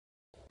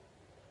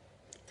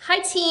Hi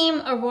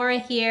team, Aurora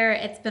here.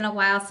 It's been a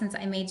while since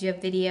I made you a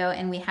video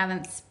and we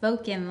haven't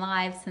spoken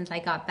live since I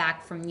got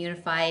back from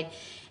Unified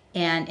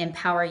and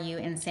Empower You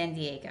in San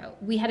Diego.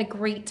 We had a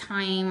great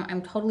time.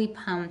 I'm totally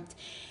pumped.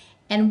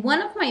 And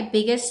one of my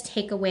biggest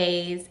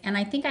takeaways, and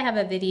I think I have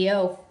a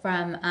video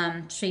from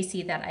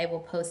Tracy that I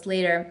will post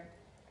later,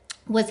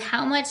 was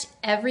how much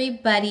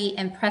everybody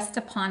impressed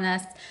upon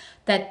us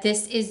that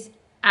this is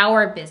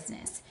our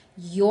business,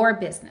 your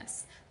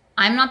business.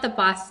 I'm not the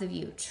boss of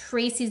you.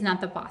 Tracy's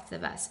not the boss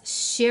of us.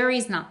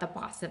 Sherry's not the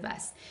boss of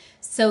us.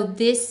 So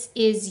this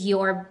is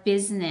your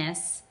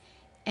business.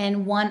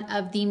 And one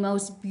of the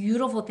most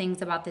beautiful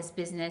things about this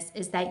business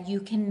is that you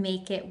can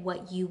make it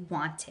what you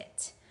want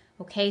it.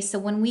 Okay, so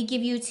when we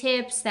give you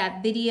tips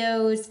that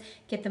videos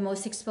get the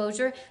most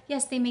exposure,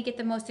 yes, they may get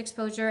the most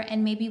exposure,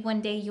 and maybe one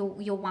day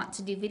you'll want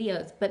to do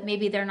videos, but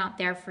maybe they're not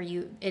there for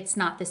you. It's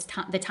not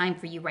the time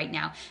for you right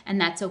now,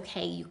 and that's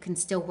okay. You can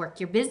still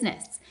work your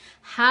business.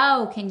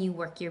 How can you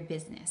work your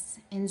business?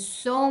 In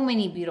so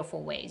many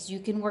beautiful ways. You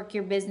can work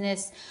your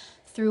business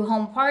through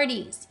home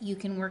parties. You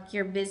can work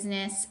your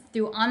business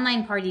through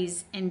online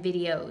parties and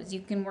videos. You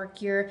can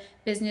work your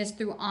business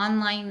through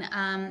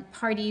online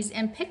parties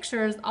and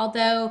pictures,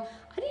 although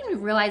I didn't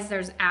even realize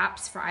there's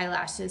apps for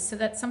eyelashes. So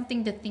that's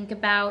something to think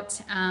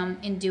about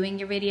in doing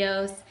your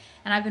videos.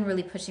 And I've been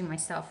really pushing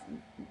myself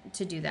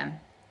to do them.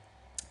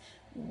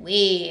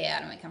 Way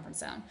out of my comfort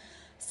zone.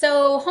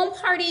 So home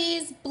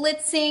parties,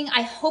 blitzing.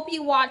 I hope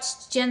you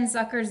watched Jen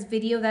Zucker's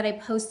video that I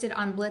posted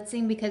on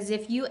blitzing, because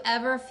if you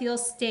ever feel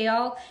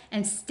stale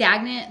and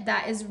stagnant,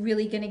 that is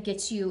really going to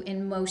get you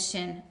in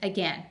motion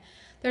again.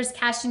 There's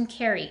cash and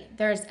carry.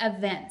 There's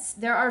events.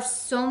 There are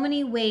so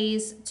many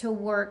ways to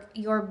work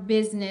your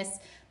business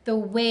the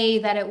way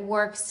that it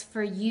works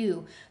for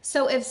you.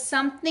 So if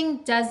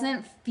something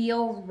doesn't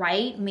feel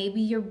right,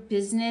 maybe your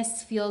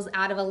business feels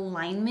out of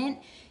alignment,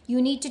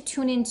 you need to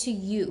tune into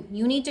you.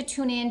 You need to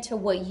tune into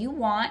what you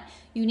want.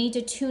 You need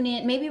to tune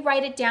in, maybe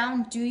write it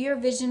down, do your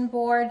vision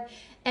board,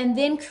 and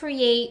then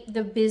create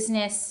the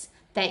business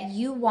that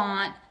you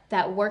want,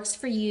 that works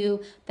for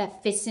you,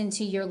 that fits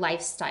into your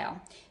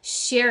lifestyle.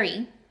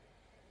 Sherry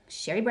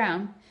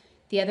Brown,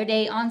 the other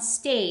day on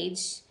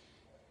stage,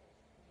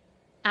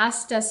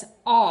 asked us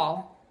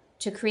all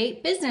to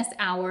create business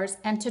hours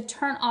and to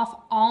turn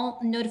off all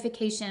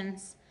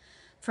notifications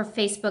for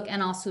Facebook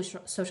and all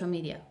social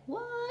media.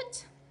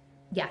 What?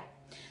 Yeah.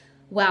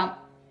 Well,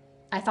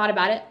 I thought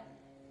about it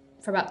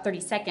for about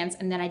 30 seconds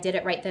and then I did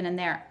it right then and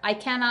there. I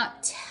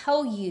cannot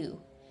tell you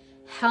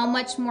how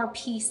much more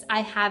peace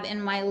I have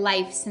in my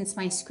life since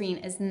my screen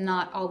is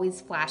not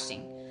always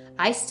flashing.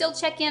 I still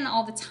check in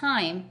all the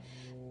time,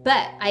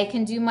 but I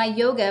can do my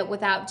yoga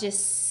without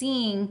just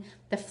seeing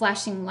the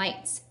flashing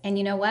lights. And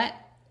you know what?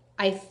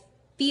 I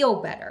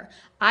feel better.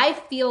 I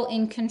feel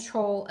in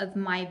control of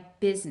my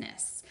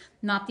business,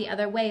 not the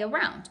other way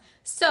around.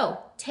 So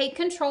take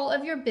control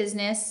of your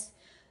business.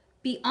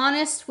 Be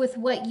honest with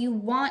what you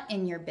want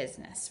in your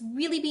business.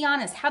 Really be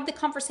honest. Have the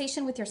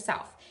conversation with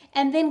yourself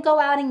and then go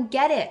out and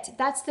get it.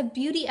 That's the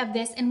beauty of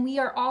this. And we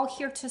are all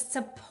here to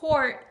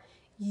support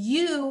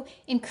you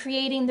in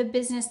creating the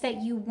business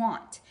that you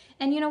want.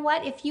 And you know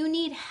what? If you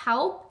need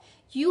help,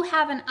 you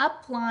have an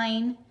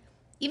upline.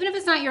 Even if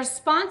it's not your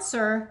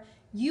sponsor,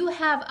 you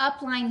have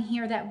upline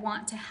here that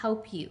want to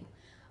help you.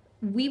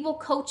 We will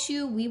coach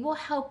you. We will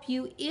help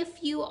you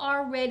if you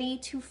are ready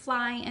to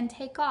fly and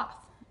take off.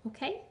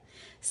 Okay?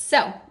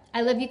 So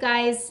I love you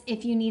guys.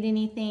 If you need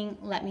anything,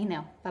 let me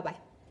know.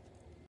 Bye-bye.